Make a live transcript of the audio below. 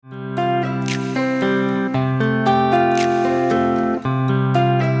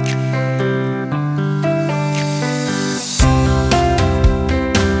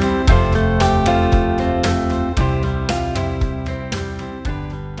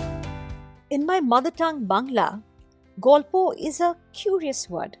In my mother tongue Bangla, Golpo is a curious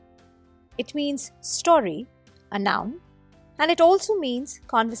word. It means story, a noun, and it also means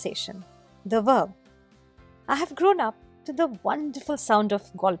conversation, the verb. I have grown up to the wonderful sound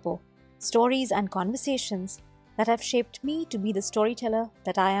of Golpo, stories and conversations that have shaped me to be the storyteller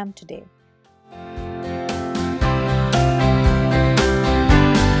that I am today.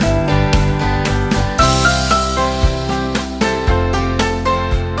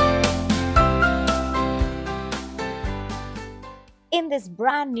 In this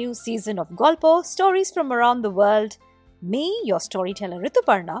brand new season of Golpo, Stories from Around the World, me, your storyteller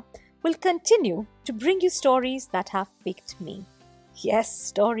Rituparna, will continue to bring you stories that have picked me. Yes,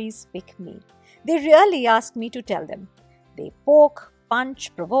 stories pick me. They really ask me to tell them. They poke,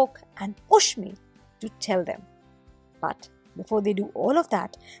 punch, provoke, and push me to tell them. But before they do all of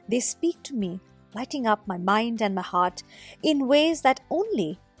that, they speak to me, lighting up my mind and my heart in ways that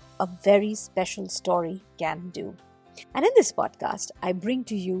only a very special story can do. And in this podcast, I bring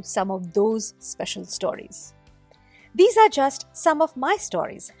to you some of those special stories. These are just some of my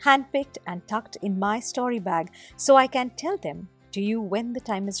stories, handpicked and tucked in my story bag so I can tell them to you when the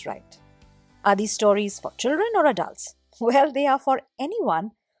time is right. Are these stories for children or adults? Well, they are for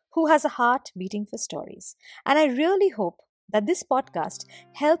anyone who has a heart beating for stories. And I really hope that this podcast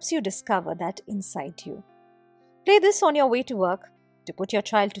helps you discover that inside you. Play this on your way to work, to put your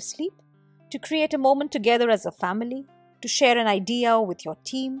child to sleep, to create a moment together as a family, to share an idea with your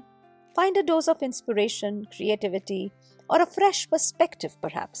team, find a dose of inspiration, creativity, or a fresh perspective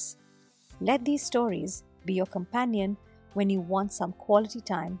perhaps. Let these stories be your companion when you want some quality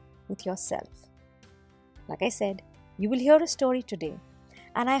time with yourself. Like I said, you will hear a story today,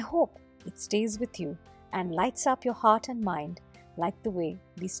 and I hope it stays with you and lights up your heart and mind like the way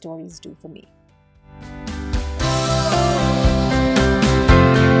these stories do for me.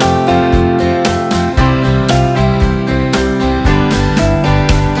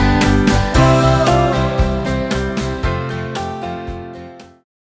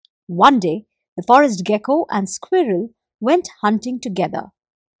 One day, the forest gecko and squirrel went hunting together.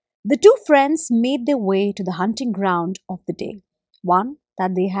 The two friends made their way to the hunting ground of the day, one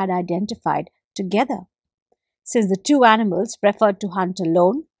that they had identified together. Since the two animals preferred to hunt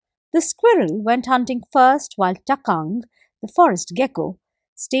alone, the squirrel went hunting first while Takang, the forest gecko,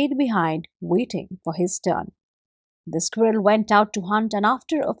 stayed behind waiting for his turn. The squirrel went out to hunt, and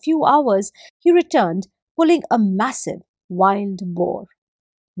after a few hours he returned pulling a massive wild boar.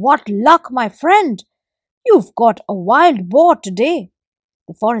 "What luck, my friend! You've got a wild boar today."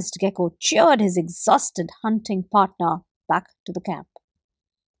 The forest gecko cheered his exhausted hunting partner back to the camp.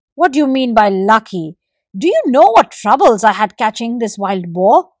 "What do you mean by lucky? Do you know what troubles I had catching this wild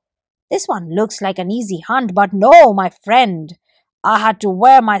boar? This one looks like an easy hunt, but no, my friend. I had to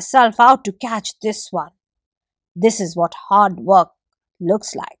wear myself out to catch this one. This is what hard work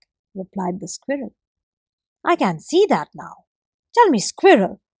looks like," replied the squirrel. "I can see that now. Tell me,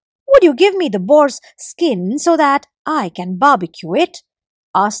 squirrel, would you give me the boar's skin so that I can barbecue it?"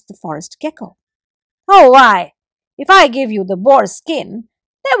 asked the forest gecko. "Oh, why? If I give you the boar's skin,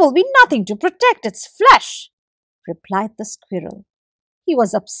 there will be nothing to protect its flesh," replied the squirrel. He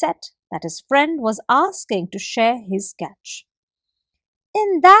was upset that his friend was asking to share his catch.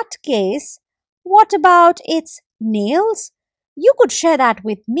 "In that case, what about its nails? You could share that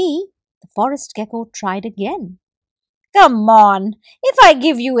with me." The forest gecko tried again. "Come on, if I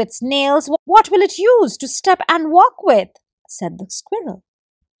give you its nails, what will it use to step and walk with?" said the squirrel.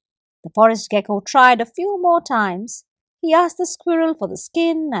 The forest gecko tried a few more times. He asked the squirrel for the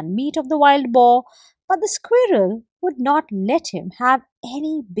skin and meat of the wild boar, but the squirrel would not let him have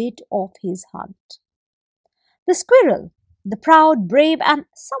any bit of his hunt. The squirrel, the proud, brave, and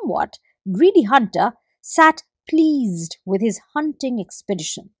somewhat greedy hunter, sat pleased with his hunting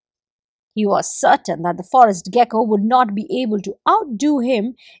expedition. He was certain that the forest gecko would not be able to outdo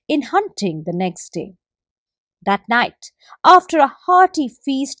him in hunting the next day. That night, after a hearty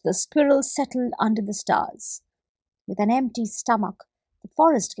feast, the squirrel settled under the stars. With an empty stomach, the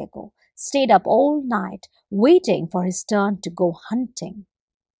forest gecko stayed up all night waiting for his turn to go hunting.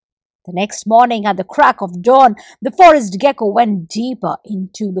 The next morning, at the crack of dawn, the forest gecko went deeper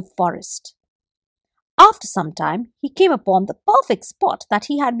into the forest. After some time, he came upon the perfect spot that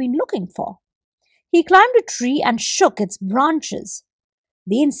he had been looking for. He climbed a tree and shook its branches.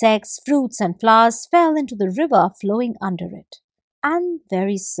 The insects, fruits, and flowers fell into the river flowing under it. And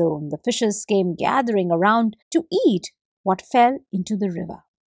very soon the fishes came gathering around to eat what fell into the river.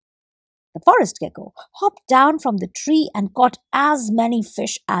 The forest gecko hopped down from the tree and caught as many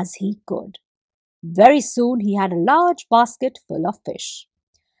fish as he could. Very soon he had a large basket full of fish.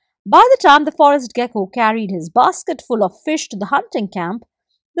 By the time the forest gecko carried his basket full of fish to the hunting camp,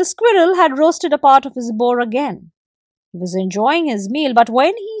 the squirrel had roasted a part of his boar again. He was enjoying his meal, but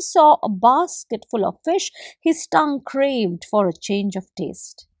when he saw a basket full of fish, his tongue craved for a change of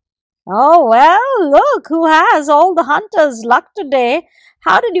taste. "Oh, well, look who has all the hunter's luck today.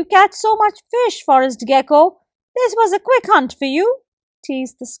 How did you catch so much fish, forest gecko? This was a quick hunt for you,"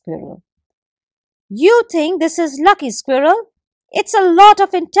 teased the squirrel. "You think this is lucky, squirrel? It's a lot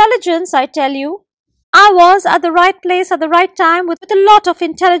of intelligence, I tell you. I was at the right place at the right time with a lot of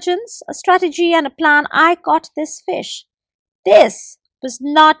intelligence, a strategy, and a plan. I caught this fish. This was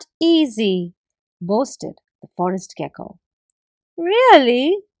not easy," boasted the forest gecko.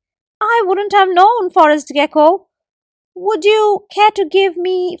 "Really? I wouldn't have known, forest gecko. Would you care to give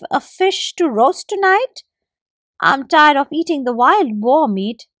me a fish to roast tonight? I'm tired of eating the wild boar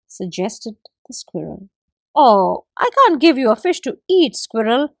meat," suggested the squirrel. "Oh, I can't give you a fish to eat,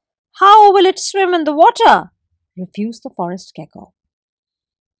 squirrel. How will it swim in the water?" refused the forest gecko.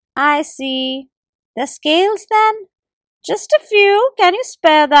 "I see. The scales, then? Just a few. Can you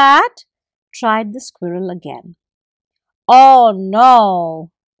spare that?" tried the squirrel again. "Oh,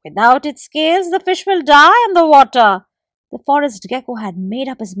 no. Without its scales, the fish will die in the water." The forest gecko had made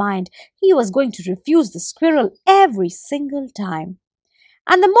up his mind. He was going to refuse the squirrel every single time.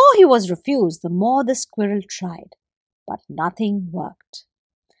 And the more he was refused, the more the squirrel tried. But nothing worked.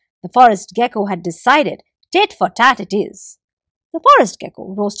 The forest gecko had decided, tit for tat it is. The forest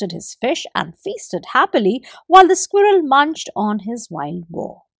gecko roasted his fish and feasted happily while the squirrel munched on his wild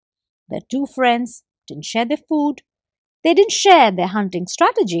boar. The two friends didn't share their food. They didn't share their hunting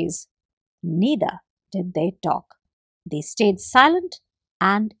strategies. Neither did they talk. They stayed silent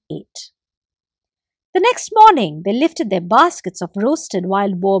and ate. The next morning, they lifted their baskets of roasted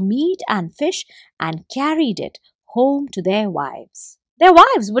wild boar meat and fish and carried it home to their wives. Their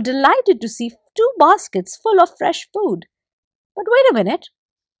wives were delighted to see 2 baskets full of fresh food. But wait a minute.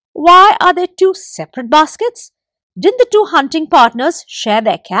 Why are there 2 separate baskets? Didn't the 2 hunting partners share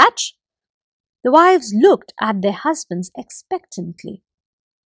their catch? The wives looked at their husbands expectantly.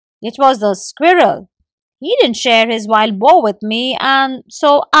 "It was the squirrel. He didn't share his wild boar with me, and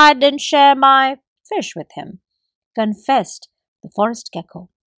so I didn't share my fish with him," confessed the forest gecko.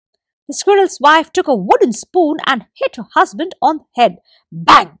 The squirrel's wife took a wooden spoon and hit her husband on the head.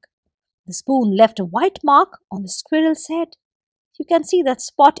 Bang! The spoon left a white mark on the squirrel's head. You can see that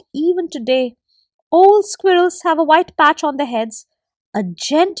spot even today. All squirrels have a white patch on their heads, a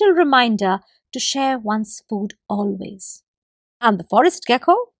gentle reminder to share one's food always. And the forest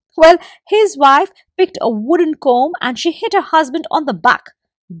gecko? Well, his wife picked a wooden comb and she hit her husband on the back.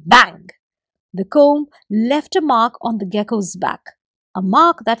 Bang! The comb left a mark on the gecko's back, a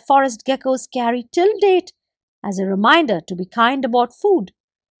mark that forest geckos carry till date as a reminder to be kind about food,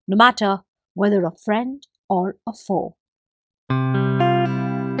 no matter whether a friend or a foe.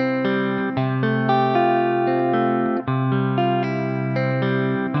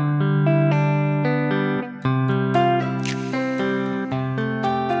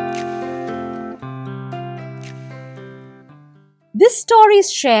 This story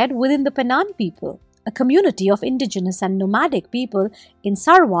is shared within the Penan people, a community of indigenous and nomadic people in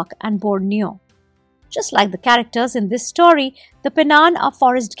Sarawak and Borneo. Just like the characters in this story, the Penan are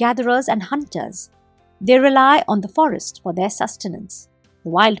forest gatherers and hunters. They rely on the forest for their sustenance. The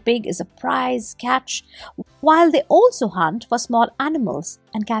wild pig is a prize catch, while they also hunt for small animals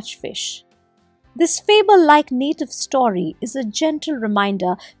and catch fish. This fable-like native story is a gentle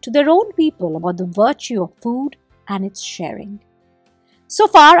reminder to their own people about the virtue of food and its sharing. So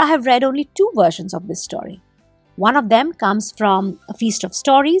far, I have read only 2 versions of this story. One of them comes from A Feast of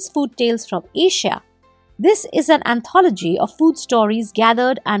Stories, Food Tales from Asia. This is an anthology of food stories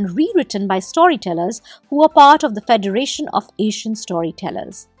gathered and rewritten by storytellers who are part of the Federation of Asian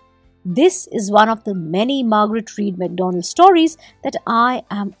Storytellers. This is one of the many Margaret Reed MacDonald stories that I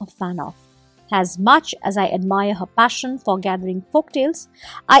am a fan of. As much as I admire her passion for gathering folktales,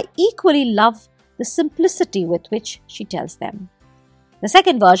 I equally love the simplicity with which she tells them. The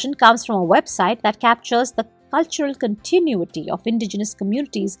second version comes from a website that captures the cultural continuity of indigenous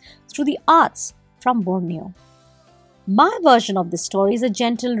communities through the arts from Borneo. My version of this story is a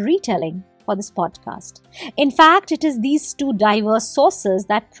gentle retelling for this podcast. In fact, it is these 2 diverse sources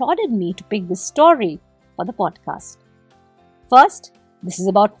that prodded me to pick this story for the podcast. First, this is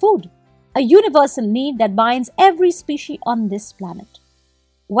about food, a universal need that binds every species on this planet.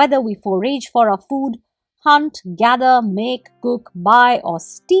 Whether we forage for our food, hunt, gather, make, cook, buy, or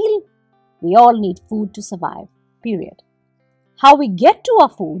steal, we all need food to survive, period. How we get to our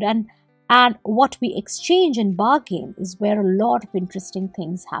food and and what we exchange and bargain is where a lot of interesting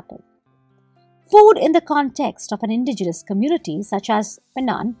things happen. Food in the context of an indigenous community such as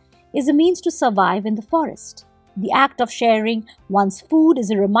Penan is a means to survive in the forest. The act of sharing one's food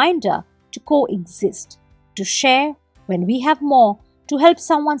is a reminder to coexist, to share when we have more, to help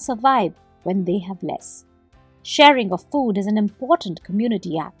someone survive when they have less. Sharing of food is an important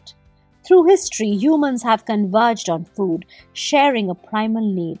community act. Through history, humans have converged on food, sharing a primal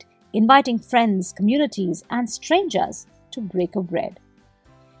need, inviting friends, communities, and strangers to break a bread.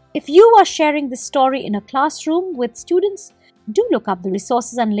 If you are sharing this story in a classroom with students, do look up the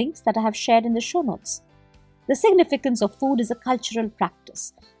resources and links that I have shared in the show notes. The significance of food is a cultural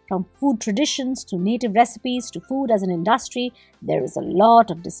practice. From food traditions to native recipes to food as an industry, there is a lot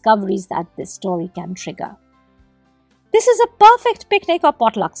of discoveries that this story can trigger. This is a perfect picnic or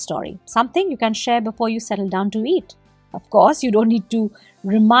potluck story, something you can share before you settle down to eat. Of course, you don't need to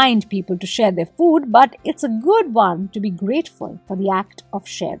remind people to share their food, but it's a good one to be grateful for the act of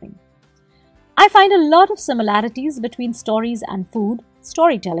sharing. I find a lot of similarities between stories and food,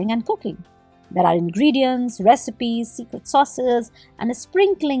 storytelling and cooking. There are ingredients, recipes, secret sauces, and a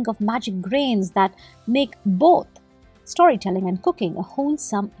sprinkling of magic grains that make both storytelling and cooking a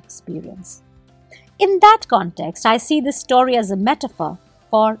wholesome experience. In that context, I see this story as a metaphor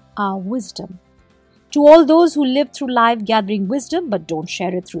for our wisdom. To all those who live through life gathering wisdom but don't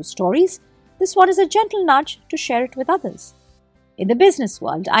share it through stories, this one is a gentle nudge to share it with others. In the business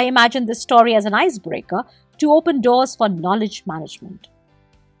world, I imagine this story as an icebreaker to open doors for knowledge management.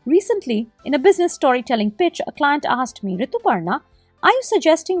 Recently, in a business storytelling pitch, a client asked me, Rituparna, are you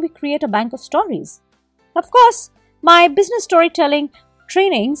suggesting we create a bank of stories? Of course, my business storytelling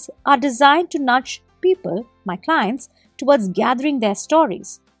trainings are designed to nudge people, my clients, towards gathering their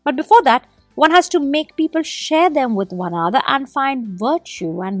stories. But before that, one has to make people share them with one another and find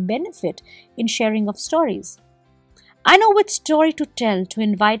virtue and benefit in sharing of stories. I know which story to tell to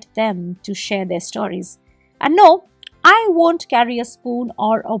invite them to share their stories. And no, I won't carry a spoon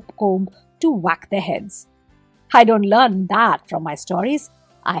or a comb to whack their heads. I don't learn that from my stories.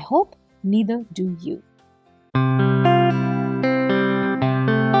 I hope neither do you.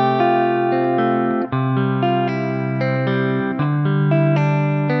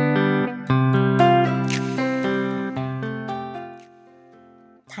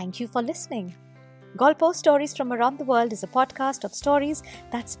 Thank you for listening. Golpo Stories from Around the World is a podcast of stories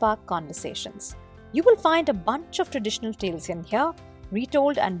that spark conversations. You will find a bunch of traditional tales in here,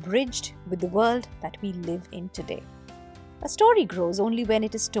 retold and bridged with the world that we live in today. A story grows only when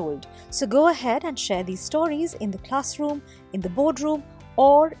it is told, so go ahead and share these stories in the classroom, in the boardroom,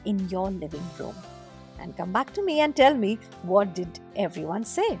 or in your living room. And come back to me and tell me, what did everyone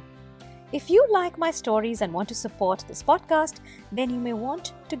say? If you like my stories and want to support this podcast, then you may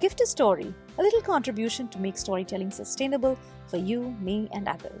want to gift a story, a little contribution to make storytelling sustainable for you, me, and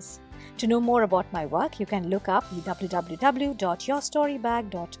others. To know more about my work, you can look up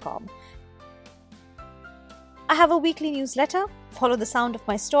www.yourstorybag.com. I have a weekly newsletter. Follow the sound of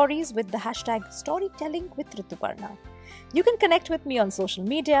my stories with the hashtag StorytellingWithRituparna. You can connect with me on social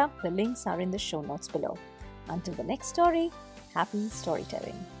media. The links are in the show notes below. Until the next story, happy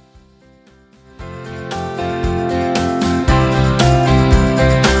storytelling.